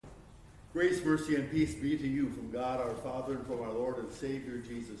Grace, mercy, and peace be to you from God our Father and from our Lord and Savior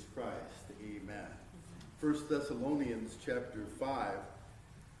Jesus Christ. Amen. 1 Thessalonians chapter 5.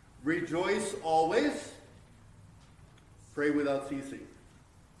 Rejoice always. Pray without ceasing.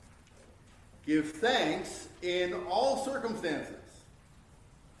 Give thanks in all circumstances.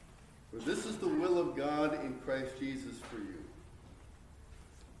 For this is the will of God in Christ Jesus for you.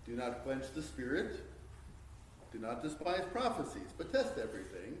 Do not quench the spirit. Do not despise prophecies, but test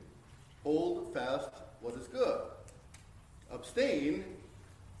everything. Hold fast what is good. Abstain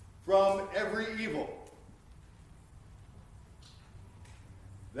from every evil.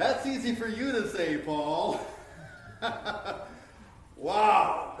 That's easy for you to say, Paul.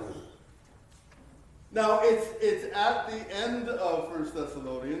 Wow. Now, it's at the end of 1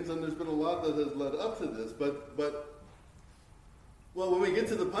 Thessalonians, and there's been a lot that has led up to this, but well, when we get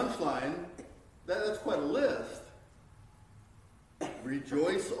to the punchline, that's quite a list.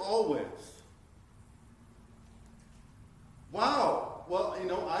 Rejoice always. Wow. Well,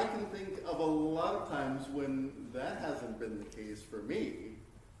 I can think of a lot of times when that hasn't been the case for me.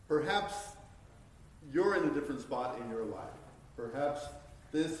 Perhaps you're in a different spot in your life. Perhaps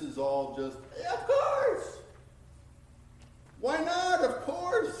this is all just, of course. Why not? Of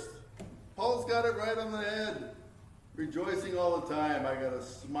course. Paul's got it right on the head. Rejoicing all the time. I got a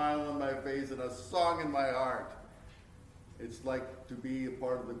smile on my face and a song in my heart. It's like to be a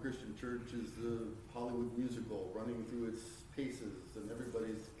part of the Christian church is the Hollywood musical running through its paces, and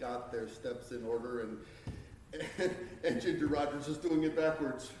everybody's got their steps in order, and Ginger Rogers is doing it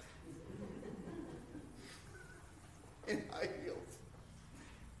backwards in high heels.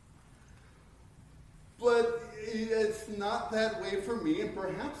 But it's not that way for me, and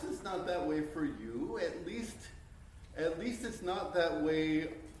perhaps it's not that way for you. At least it's not that way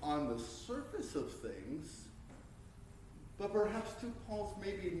on the surface of things. But perhaps too, Paul's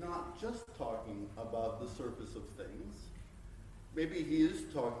maybe not just talking about the surface of things. Maybe he is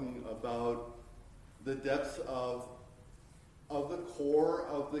talking about the depths of the core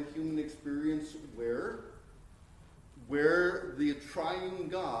of the human experience where the triune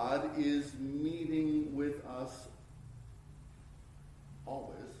God is meeting with us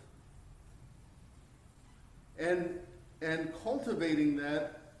always. And cultivating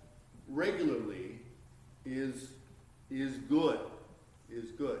that regularly is good.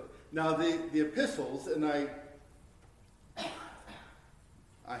 Now the epistles, and I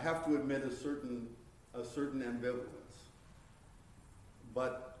have to admit a certain ambivalence,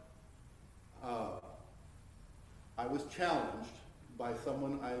 but I was challenged by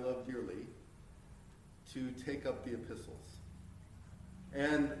someone I love dearly to take up the epistles,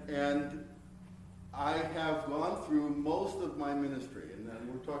 and I have gone through most of my ministry, and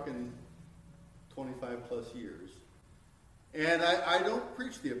we're talking 25 plus years. And I don't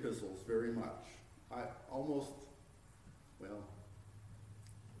preach the epistles very much. I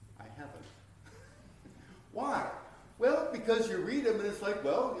haven't. Why? Well, because you read them and it's like,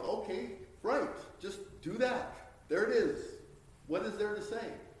 well, okay, right, just do that. There it is. What is there to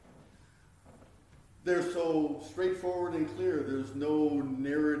say? They're so straightforward and clear. There's no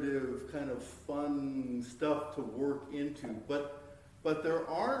narrative kind of fun stuff to work into. But there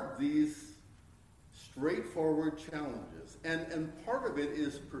are these straightforward challenges. And part of it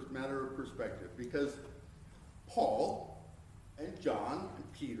is a matter of perspective, because Paul and John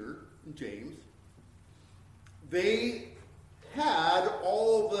and Peter and James, they had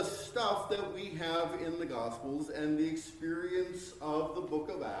all the stuff that we have in the Gospels and the experience of the book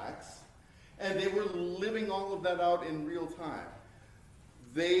of Acts, and they were living all of that out in real time.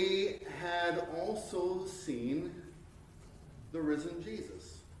 They had also seen the risen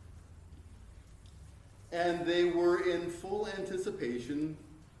Jesus. And they were in full anticipation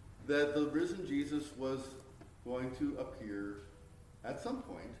that the risen Jesus was going to appear at some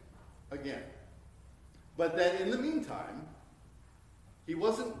point again. But that in the meantime, he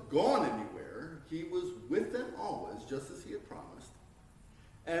wasn't gone anywhere. He was with them always, just as he had promised.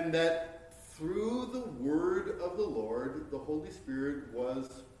 And that through the word of the Lord, the Holy Spirit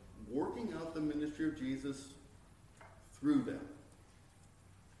was working out the ministry of Jesus through them.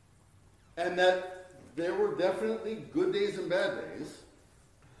 And that there were definitely good days and bad days.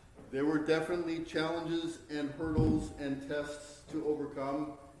 There were definitely challenges and hurdles and tests to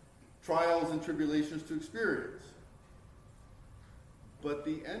overcome, trials and tribulations to experience. But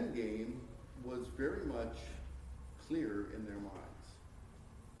the end game was very much clear in their minds.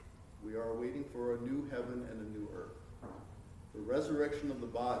 We are waiting for a new heaven and a new earth. The resurrection of the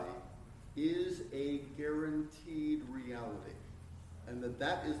body is a guaranteed reality, and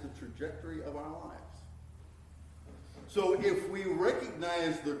that is the trajectory of our lives. So if we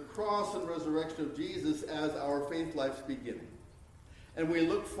recognize the cross and resurrection of Jesus as our faith life's beginning, and we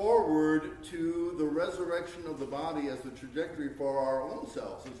look forward to the resurrection of the body as the trajectory for our own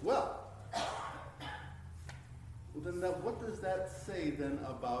selves as well, then what does that say then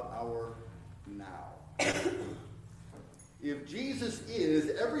about our now? If Jesus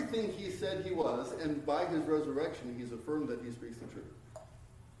is everything he said he was, and by his resurrection he's affirmed that he speaks the truth,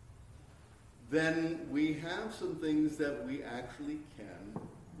 then we have some things that we actually can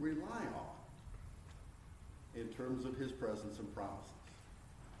rely on in terms of his presence and promises.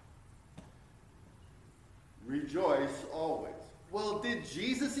 Rejoice always. Well, did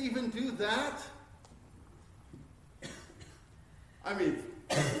Jesus even do that? I mean,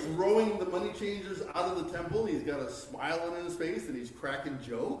 throwing the money changers out of the temple, he's got a smile on his face and he's cracking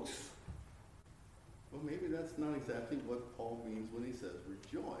jokes. Well, maybe that's not exactly what Paul means when he says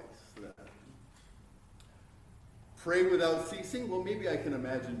rejoice. Pray without ceasing. Well, maybe I can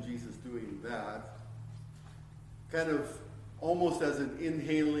imagine Jesus doing that. Kind of almost as an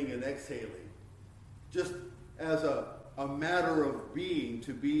inhaling and exhaling. Just as a matter of being,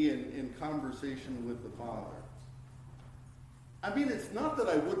 to be in conversation with the Father. I mean, it's not that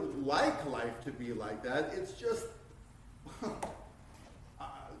I wouldn't like life to be like that. It's just,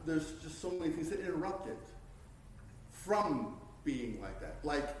 there's just so many things that interrupt it from being like that.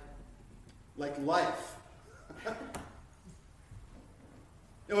 Like life.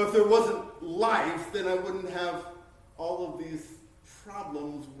 If there wasn't life, then I wouldn't have all of these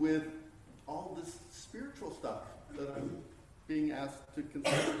problems with all this spiritual stuff that I'm being asked to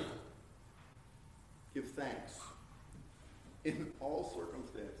consider. Give thanks in all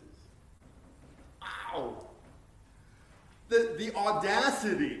circumstances. Ow! The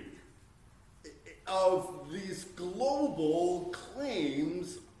audacity of these global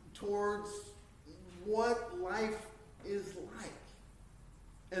claims towards what life is like,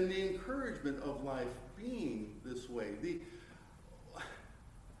 and the encouragement of life being this way.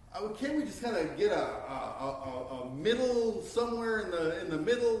 Can't we just kind of get a middle, somewhere in the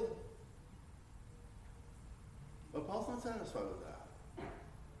middle? But Paul's not satisfied with that.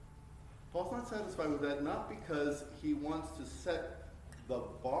 Paul's not satisfied with that, not because he wants to set the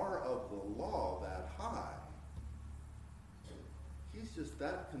bar of the law that high. He's just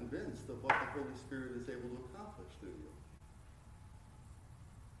that convinced of what the Holy Spirit is able to accomplish through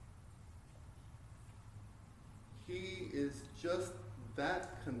you. He is just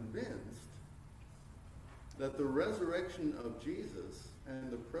that convinced that the resurrection of Jesus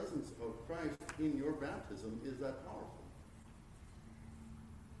and the presence of Christ in your baptism is that powerful.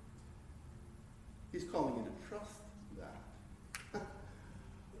 He's calling you to trust that.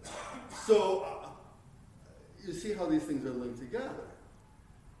 So, you see how these things are linked together.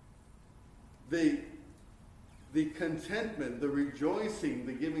 The contentment, the rejoicing,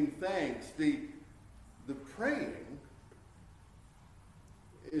 the giving thanks, the praying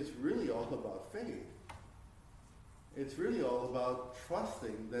is really all about faith. It's really all about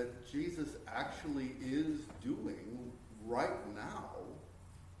trusting that Jesus actually is doing right now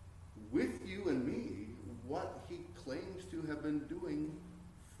with you and me what he claims to have been doing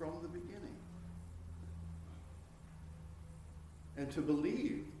from the beginning. And to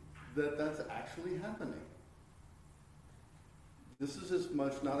believe that that's actually happening. This is as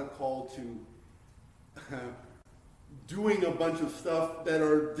much not a call to doing a bunch of stuff that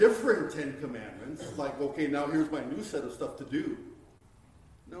are different Ten Commandments, like, okay, now here's my new set of stuff to do.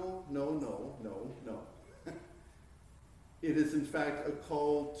 No. It is, in fact, a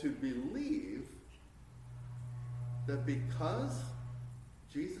call to believe that because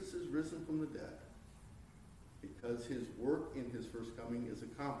Jesus is risen from the dead, because his work in his first coming is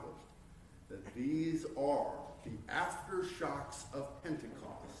accomplished, that these are the aftershocks of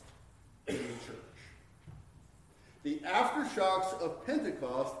Pentecost in the church. The aftershocks of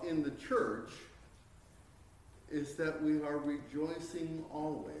Pentecost in the church is that we are rejoicing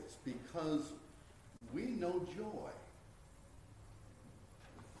always because we know joy.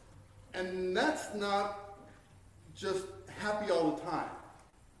 And that's not just happy all the time.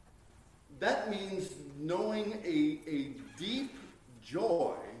 That means knowing a deep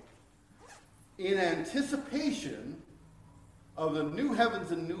joy in anticipation of the new heavens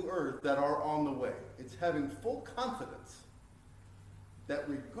and new earth that are on the way. It's having full confidence that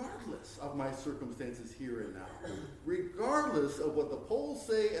regardless of my circumstances here and now, regardless of what the polls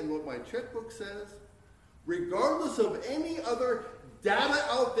say and what my checkbook says, regardless of any other data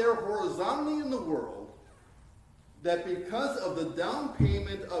out there horizontally in the world, that because of the down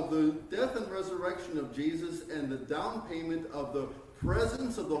payment of the death and resurrection of Jesus and the down payment of the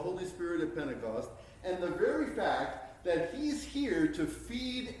presence of the Holy Spirit at Pentecost, and the very fact that he's here to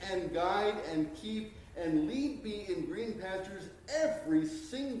feed and guide and keep and lead me in green pastures every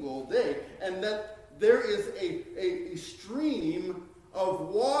single day, and that there is a stream of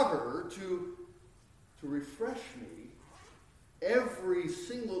water to refresh me every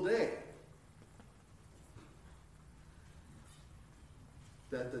single day.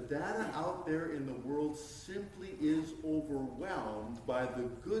 That the data out there in the world simply is overwhelmed by the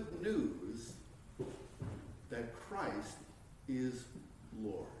good news that Christ is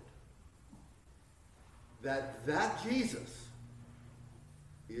Lord. That Jesus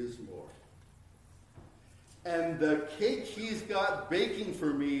is Lord. And the cake he's got baking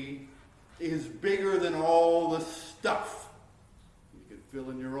for me is bigger than all the stuff. You can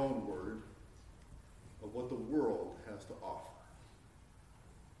fill in your own word of what the world has to offer.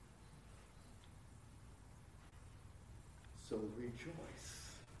 So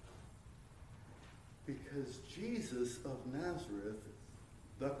rejoice, because Jesus of Nazareth,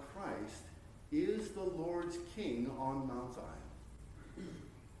 the Christ, is the Lord's King on Mount Zion.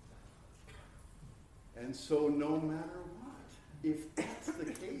 And so no matter what, if that's the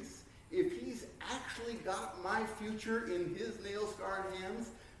case, if he's actually got my future in his nail-scarred hands,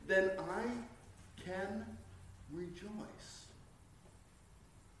 then I can rejoice.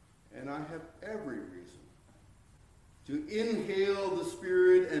 And I have every reason to inhale the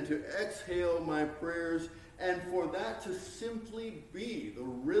Spirit and to exhale my prayers, and for that to simply be the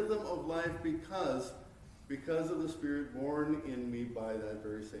rhythm of life because of the Spirit born in me by that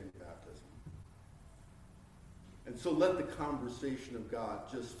very same baptism. And so let the conversation of God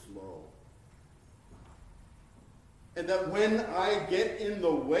just flow. And that when I get in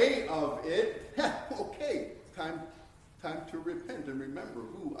the way of it, okay, time to repent and remember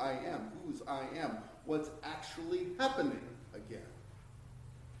who I am, whose I am, what's actually happening again.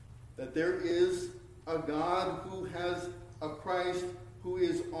 That there is a God who has a Christ who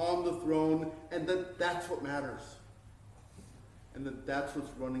is on the throne, and that's what matters. And that's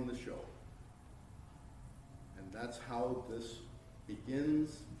what's running the show. And that's how this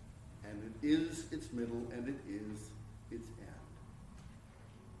begins, and it is its middle, and it is its end.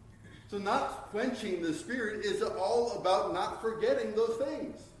 So not quenching the Spirit is all about not forgetting those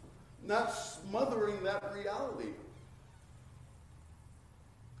things. Not smothering that reality.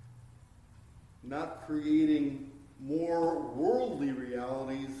 Not creating more worldly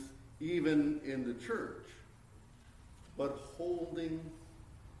realities even in the church, but holding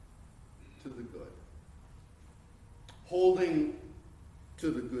to the good. Holding to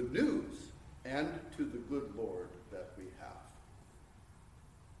the good news and to the good Lord that we have.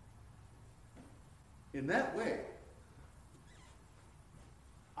 In that way,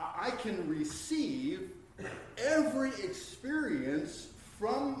 I can receive every experience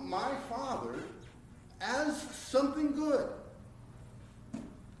from my Father as something good.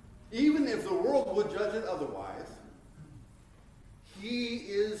 Even if the world would judge it otherwise, He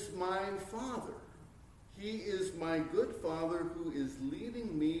is my Father. He is my good Father who is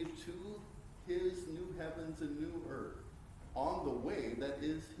leading me to His new heavens and new earth on the way that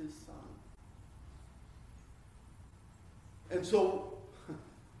is His Son. And so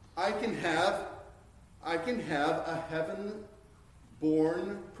I can have a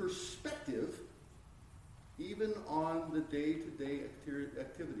heaven-born perspective even on the day-to-day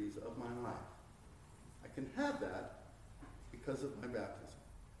activities of my life. I can have that because of my baptism,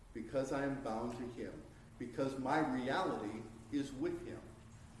 because I am bound to Him, because my reality is with Him.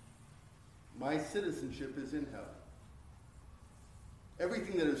 My citizenship is in heaven.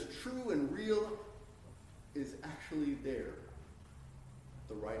 Everything that is true and real is actually there.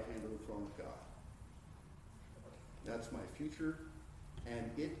 The right hand of the throne of God. That's my future,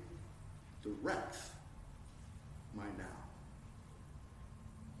 and it directs my now.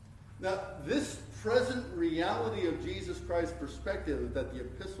 Now, this present reality of Jesus Christ's perspective that the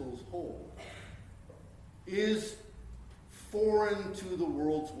epistles hold is foreign to the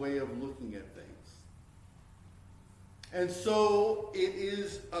world's way of looking at things. And so it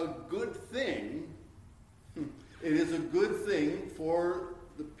is a good thing. It is a good thing for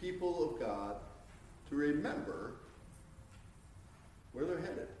the people of God to remember where they're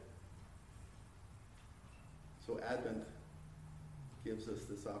headed. So Advent gives us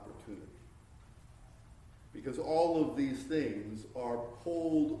this opportunity. Because all of these things are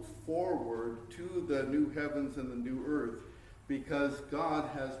pulled forward to the new heavens and the new earth, because God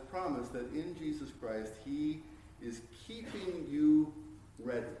has promised that in Jesus Christ He is keeping you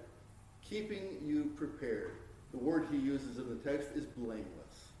ready, keeping you prepared. The word He uses in the text is blameless.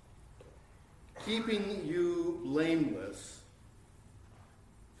 Keeping you blameless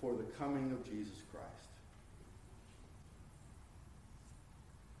for the coming of Jesus Christ.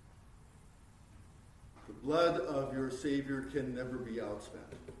 blood of your Savior can never be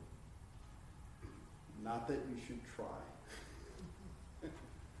outspent. Not that you should try.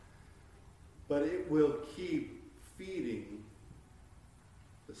 But it will keep feeding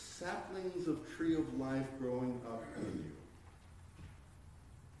the saplings of tree of life growing up in you,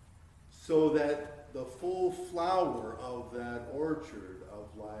 so that the full flower of that orchard of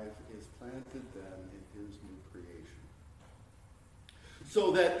life is planted then in his new creation.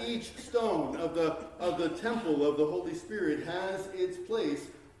 So that each stone of the temple of the Holy Spirit has its place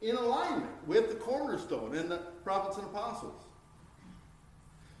in alignment with the cornerstone and the prophets and apostles.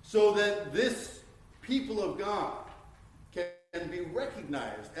 So that this people of God can be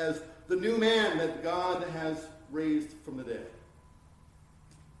recognized as the new man that God has raised from the dead,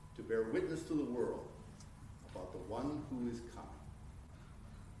 to bear witness to the world about the one who is coming.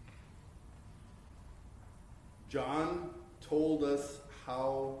 John told us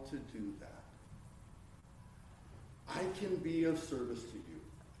how to do that. I can be of service to you,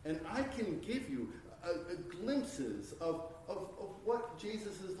 and I can give you glimpses of what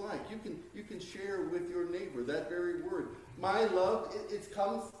Jesus is like. You can share with your neighbor that very word. My love,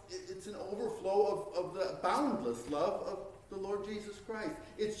 it's an overflow of the boundless love of the Lord Jesus Christ.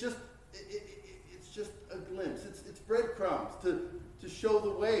 It's just a glimpse. It's breadcrumbs to show the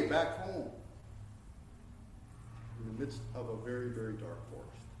way back home in the midst of a very, very dark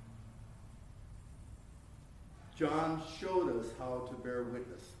forest. John showed us how to bear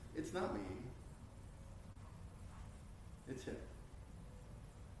witness. It's not me. It's him.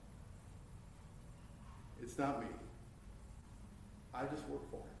 It's not me. I just work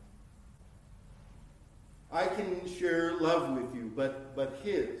for him. I can share love with you, but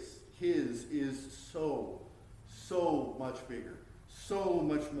his is so much bigger, so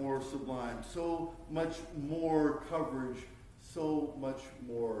much more sublime, so much more coverage, so much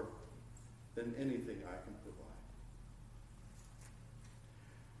more than anything I can provide.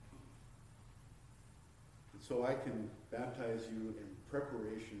 And so I can baptize you in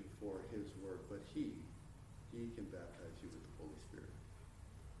preparation for his work, but he can baptize you with the Holy Spirit.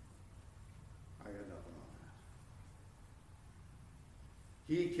 I got nothing on that.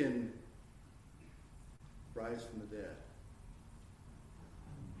 He can rise from the dead.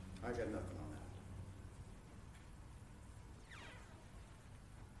 I got nothing on that.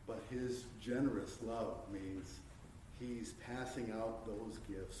 But his generous love means he's passing out those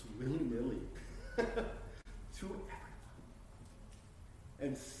gifts willy-nilly to everyone.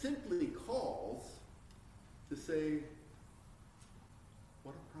 And simply calls to say,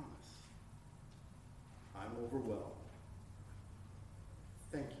 what a promise. I'm overwhelmed.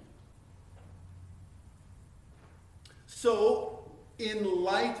 Thank you. So, in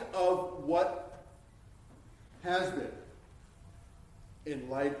light of what has been, in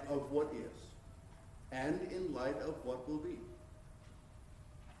light of what is, and in light of what will be,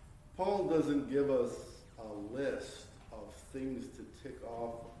 Paul doesn't give us a list of things to tick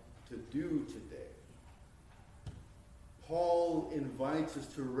off to do today. Paul invites us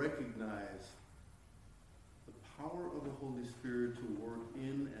to recognize the power of the Holy Spirit to work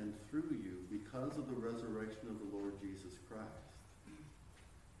in and through you because of the resurrection of the Lord Jesus Christ.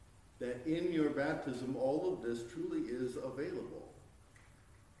 That in your baptism, all of this truly is available.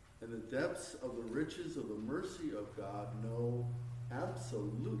 And the depths of the riches of the mercy of God know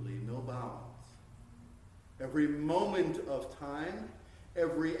absolutely no bounds. Every moment of time,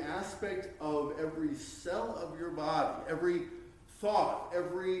 every aspect of every cell of your body, every thought,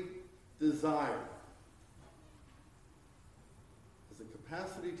 every desire has the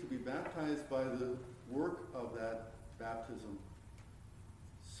capacity to be baptized by the work of that baptism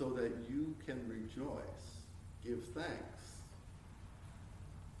so that you can rejoice, give thanks,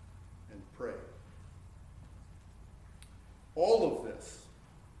 and pray. All of this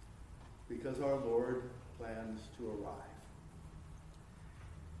because our Lord plans to arrive.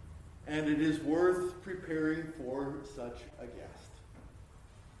 And it is worth preparing for such a guest.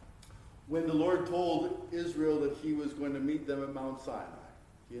 When the Lord told Israel that he was going to meet them at Mount Sinai,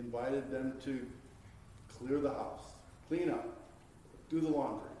 he invited them to clear the house, clean up, do the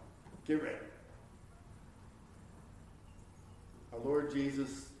laundry, get ready. Our Lord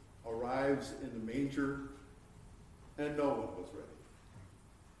Jesus arrives in the manger, and no one was ready.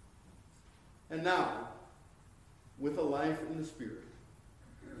 And now, with a life in the Spirit,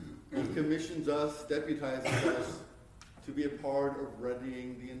 he commissions us, deputizes us to be a part of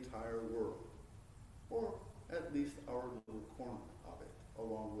readying the entire world, or at least our little corner of it,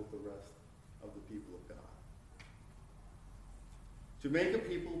 along with the rest of the people of God. To make a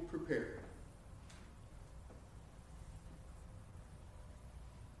people prepared.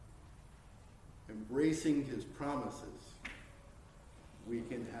 And embracing his promises, we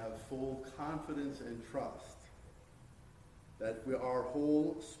can have full confidence and trust that our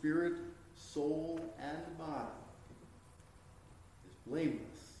whole spirit, soul, and body is blameless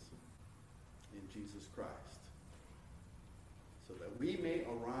in Jesus Christ, so that we may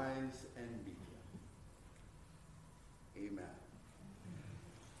arise and meet him. Amen.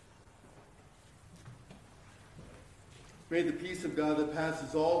 May the peace of God that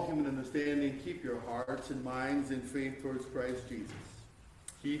passes all human understanding keep your hearts and minds in faith towards Christ Jesus.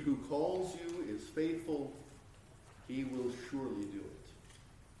 He who calls you is faithful. He will surely do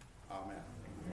it. Amen.